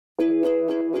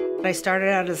I started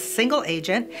out as a single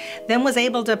agent, then was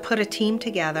able to put a team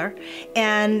together,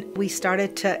 and we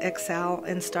started to excel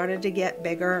and started to get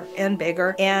bigger and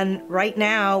bigger. And right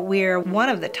now we're one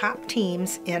of the top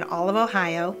teams in all of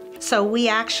Ohio. So we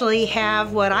actually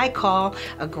have what I call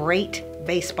a great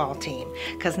baseball team,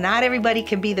 because not everybody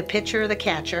can be the pitcher or the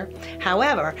catcher.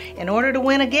 However, in order to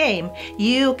win a game,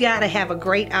 you got to have a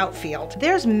great outfield.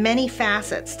 There's many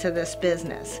facets to this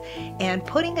business, and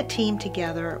putting a team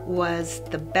together was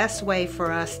the best way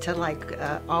for us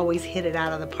to always hit it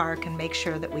out of the park and make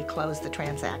sure that we close the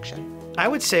transaction. I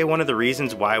would say one of the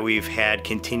reasons why we've had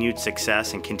continued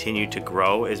success and continued to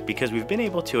grow is because we've been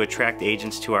able to attract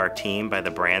agents to our team by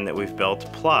the brand that we've built.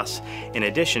 Plus, in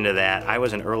addition to that, I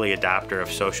was an early adopter of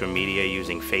social media,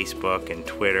 using Facebook and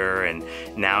Twitter, and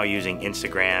now using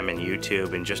Instagram and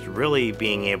YouTube, and just really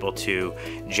being able to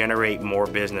generate more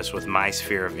business with my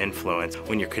sphere of influence.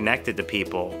 When you're connected to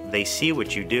people, they see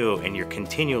what you do, and you're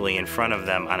continually in front of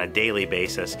them on a daily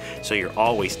basis, so you're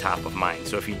always top of mind.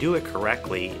 So if you do it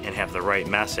correctly and have the right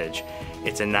message,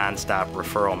 it's a non-stop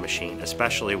referral machine,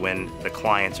 especially when the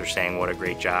clients are saying what a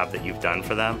great job that you've done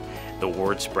for them. The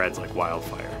word spreads like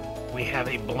wildfire. We have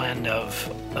a blend of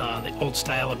the old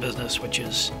style of business, which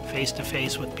is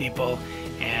face-to-face with people,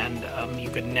 and you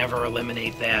could never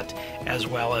eliminate that, as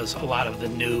well as a lot of the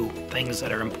new things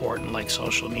that are important, like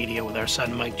social media. With our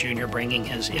son Mike Jr. bringing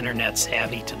his internet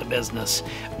savvy to the business,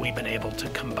 we've been able to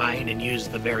combine and use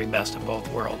the very best of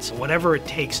both worlds. Whatever it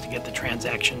takes to get the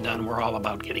transaction done, we're all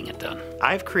about getting it done.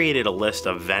 I've created a list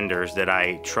of vendors that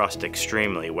I trust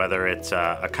extremely, whether it's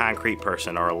a concrete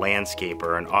person or a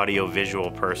landscaper, an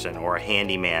audio-visual person, or a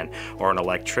handyman or an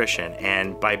electrician.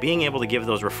 And by being able to give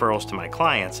those referrals to my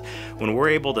clients, when we're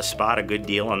able to spot a good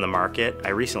deal on the market, I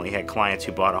recently had clients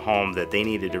who bought a home that they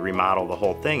needed to remodel the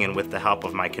whole thing, and with the help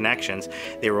of my connections,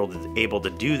 they were able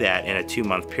to do that in a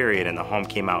 2-month period, and the home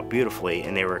came out beautifully,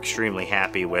 and they were extremely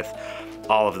happy with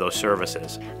all of those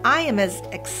services. I am as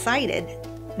excited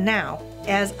now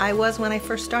as I was when I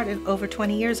first started over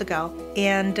 20 years ago.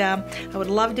 And I would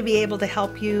love to be able to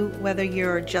help you, whether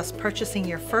you're just purchasing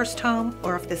your first home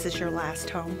or if this is your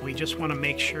last home. We just want to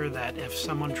make sure that if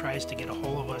someone tries to get a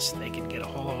hold of us, they can get a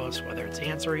hold of us, whether it's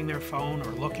answering their phone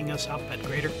or looking us up at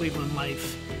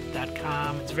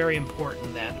greaterclevelandlife.com. It's very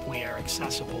important that we are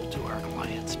accessible to our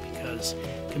clients, because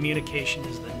communication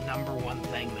is the #1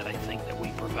 thing that I think that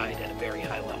we provide at a very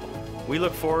high level. We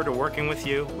look forward to working with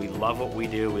you. We love what we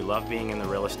do. We love being in the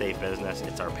real estate business.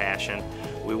 It's our passion.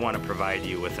 We want to provide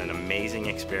you with an amazing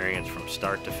experience from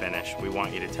start to finish. We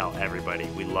want you to tell everybody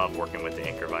we love working with the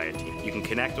Incorvaia team. You can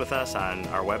connect with us on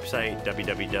our website,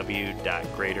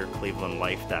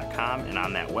 www.greaterclevelandlife.com, and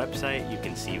on that website you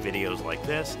can see videos like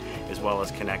this, as well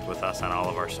as connect with us on all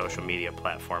of our social media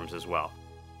platforms as well.